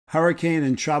hurricane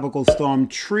and tropical storm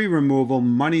tree removal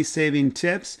money-saving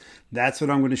tips. That's what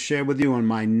I'm going to share with you on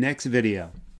my next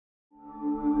video.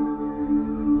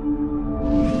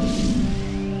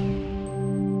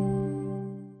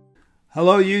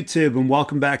 Hello YouTube and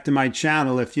welcome back to my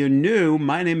channel. If you're new,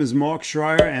 my name is Mark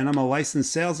Schreier and I'm a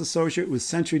licensed sales associate with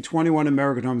Century 21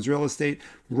 American Homes Real Estate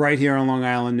right here on Long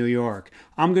Island, New York.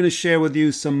 I'm going to share with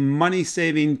you some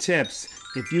money-saving tips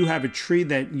if you have a tree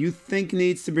that you think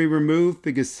needs to be removed,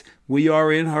 because we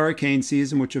are in hurricane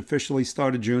season, which officially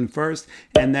started June 1st,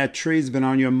 and that tree's been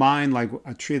on your mind, like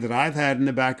a tree that I've had in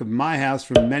the back of my house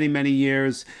for many, many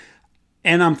years,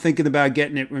 and I'm thinking about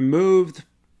getting it removed.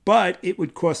 But it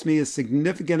would cost me a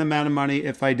significant amount of money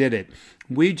if I did it.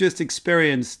 We just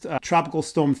experienced Tropical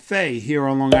Storm Fay here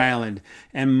on Long Island.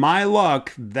 And my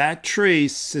luck, that tree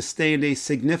sustained a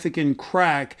significant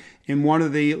crack in one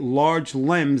of the large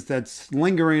limbs that's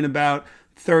lingering about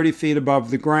 30 feet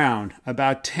above the ground,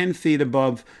 about 10 feet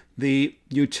above the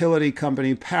utility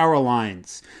company power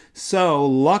lines. So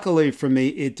luckily for me,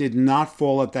 it did not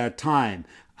fall at that time.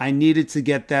 I needed to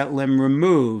get that limb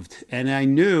removed, and I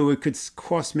knew it could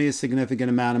cost me a significant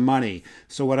amount of money.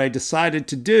 So what I decided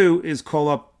to do is call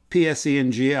up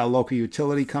PSEG, our local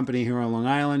utility company here on Long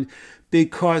Island,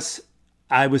 because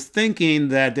I was thinking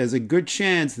that there's a good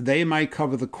chance they might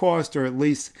cover the cost, or at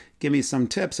least give me some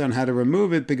tips on how to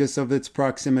remove it because of its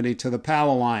proximity to the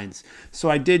power lines. So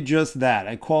I did just that.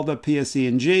 I called up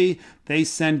PSEG. They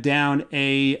sent down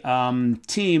a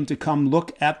team to come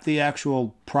look at the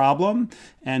actual problem,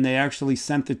 and they actually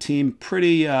sent the team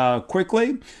pretty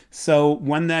quickly. So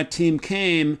when that team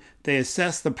came, they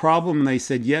assessed the problem and they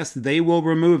said, yes, they will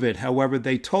remove it. However,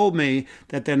 they told me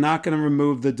that they're not going to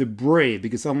remove the debris,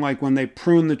 because unlike when they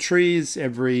prune the trees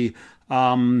every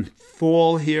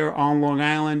fall here on Long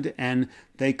Island and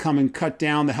they come and cut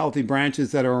down the healthy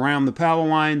branches that are around the power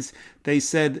lines, they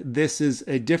said this is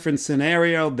a different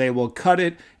scenario. They will cut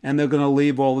it and they're going to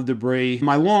leave all the debris on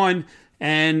my lawn.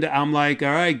 And I'm like,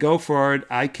 all right, go for it.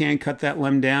 I can't cut that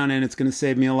limb down and it's going to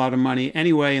save me a lot of money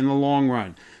anyway in the long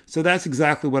run. So that's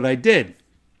exactly what I did.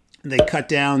 They cut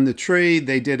down the tree.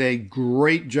 They did a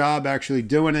great job actually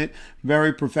doing it.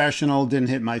 Very professional. Didn't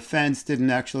hit my fence. Didn't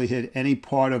actually hit any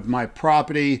part of my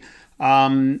property.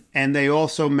 And they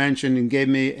also mentioned and gave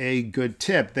me a good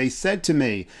tip. They said to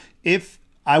me, if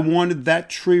I wanted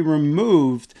that tree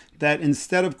removed, that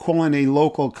instead of calling a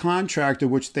local contractor,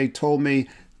 which they told me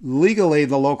legally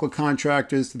the local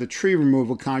contractors, the tree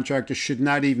removal contractor, should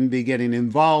not even be getting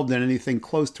involved in anything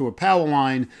close to a power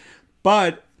line,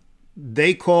 but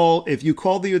if you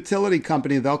call the utility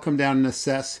company, they'll come down and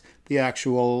assess the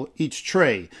actual each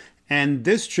tree. And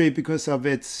this tree, because of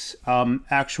its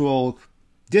actual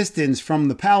distance from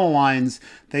the power lines,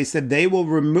 they said they will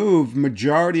remove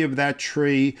majority of that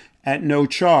tree at no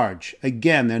charge.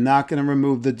 Again, they're not going to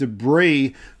remove the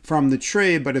debris from the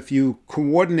tree, but if you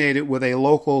coordinate it with a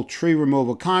local tree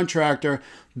removal contractor,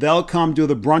 they'll come do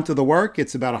the brunt of the work.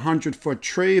 It's about a 100-foot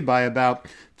tree by about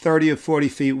 30 or 40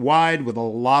 feet wide with a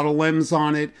lot of limbs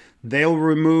on it. They'll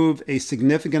remove a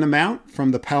significant amount from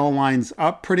the power lines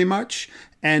up pretty much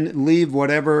and leave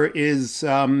whatever is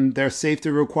their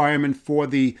safety requirement for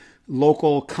the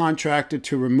local contractor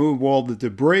to remove all the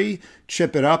debris,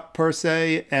 chip it up per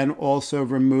se, and also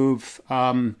remove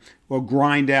or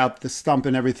grind out the stump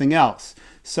and everything else.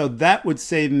 So that would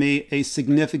save me a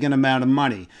significant amount of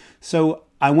money. So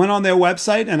I went on their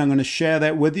website and I'm going to share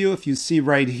that with you. If you see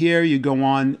right here, you go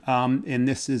on, and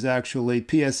this is actually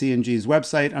PSEG's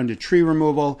website under tree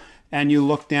removal, and you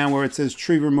look down where it says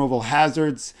tree removal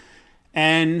hazards,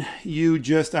 and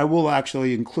I will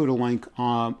actually include a link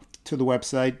to the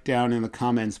website down in the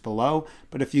comments below.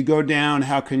 But if you go down,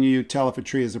 how can you tell if a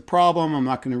tree is a problem? I'm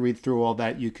not going to read through all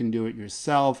that. You can do it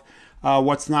yourself.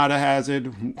 What's not a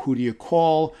hazard? Who do you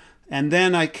call? And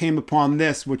then I came upon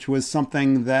this, which was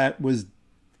something that was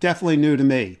definitely new to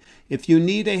me. If you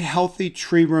need a healthy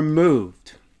tree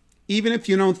removed, even if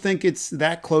you don't think it's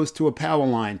that close to a power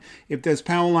line, if there's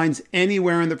power lines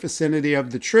anywhere in the vicinity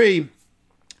of the tree,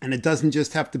 and it doesn't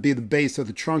just have to be the base or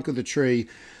the trunk of the tree,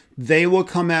 they will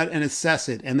come out and assess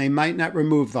it. And they might not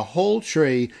remove the whole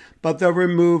tree, but they'll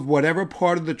remove whatever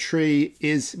part of the tree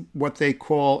is what they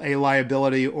call a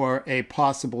liability or a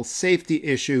possible safety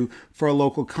issue for a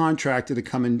local contractor to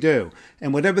come and do.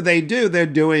 And whatever they do, they're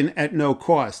doing at no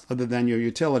cost other than your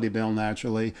utility bill,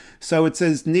 naturally. So it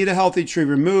says need a healthy tree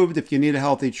removed. If you need a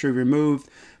healthy tree removed,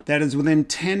 that is within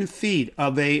 10 feet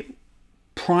of a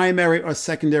primary or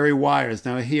secondary wires.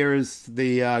 Now here's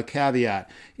the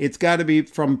caveat. It's got to be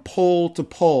from pole to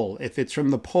pole. If it's from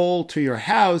the pole to your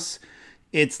house,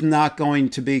 it's not going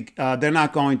to be, they're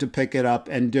not going to pick it up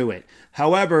and do it.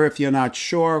 However, if you're not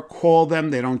sure, call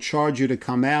them. They don't charge you to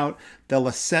come out. They'll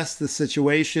assess the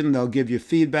situation. They'll give you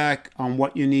feedback on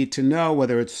what you need to know,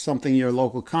 whether it's something your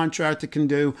local contractor can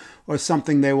do or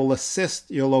something they will assist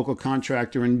your local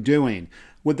contractor in doing.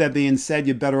 With that being said,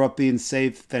 you're better off being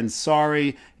safe than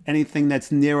sorry. Anything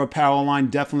that's near a power line,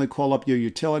 definitely call up your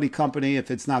utility company. If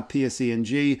it's not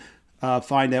PSEG,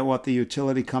 find out what the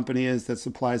utility company is that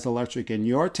supplies electric in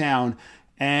your town,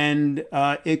 and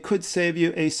it could save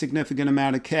you a significant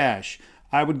amount of cash.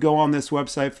 I would go on this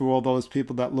website for all those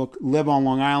people that live on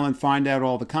Long Island, find out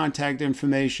all the contact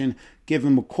information, give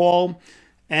them a call,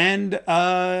 and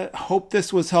hope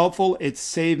this was helpful. It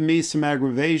saved me some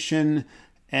aggravation,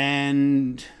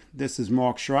 and this is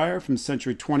Mark Schreier from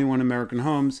Century 21 American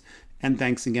Homes, and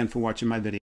thanks again for watching my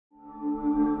video.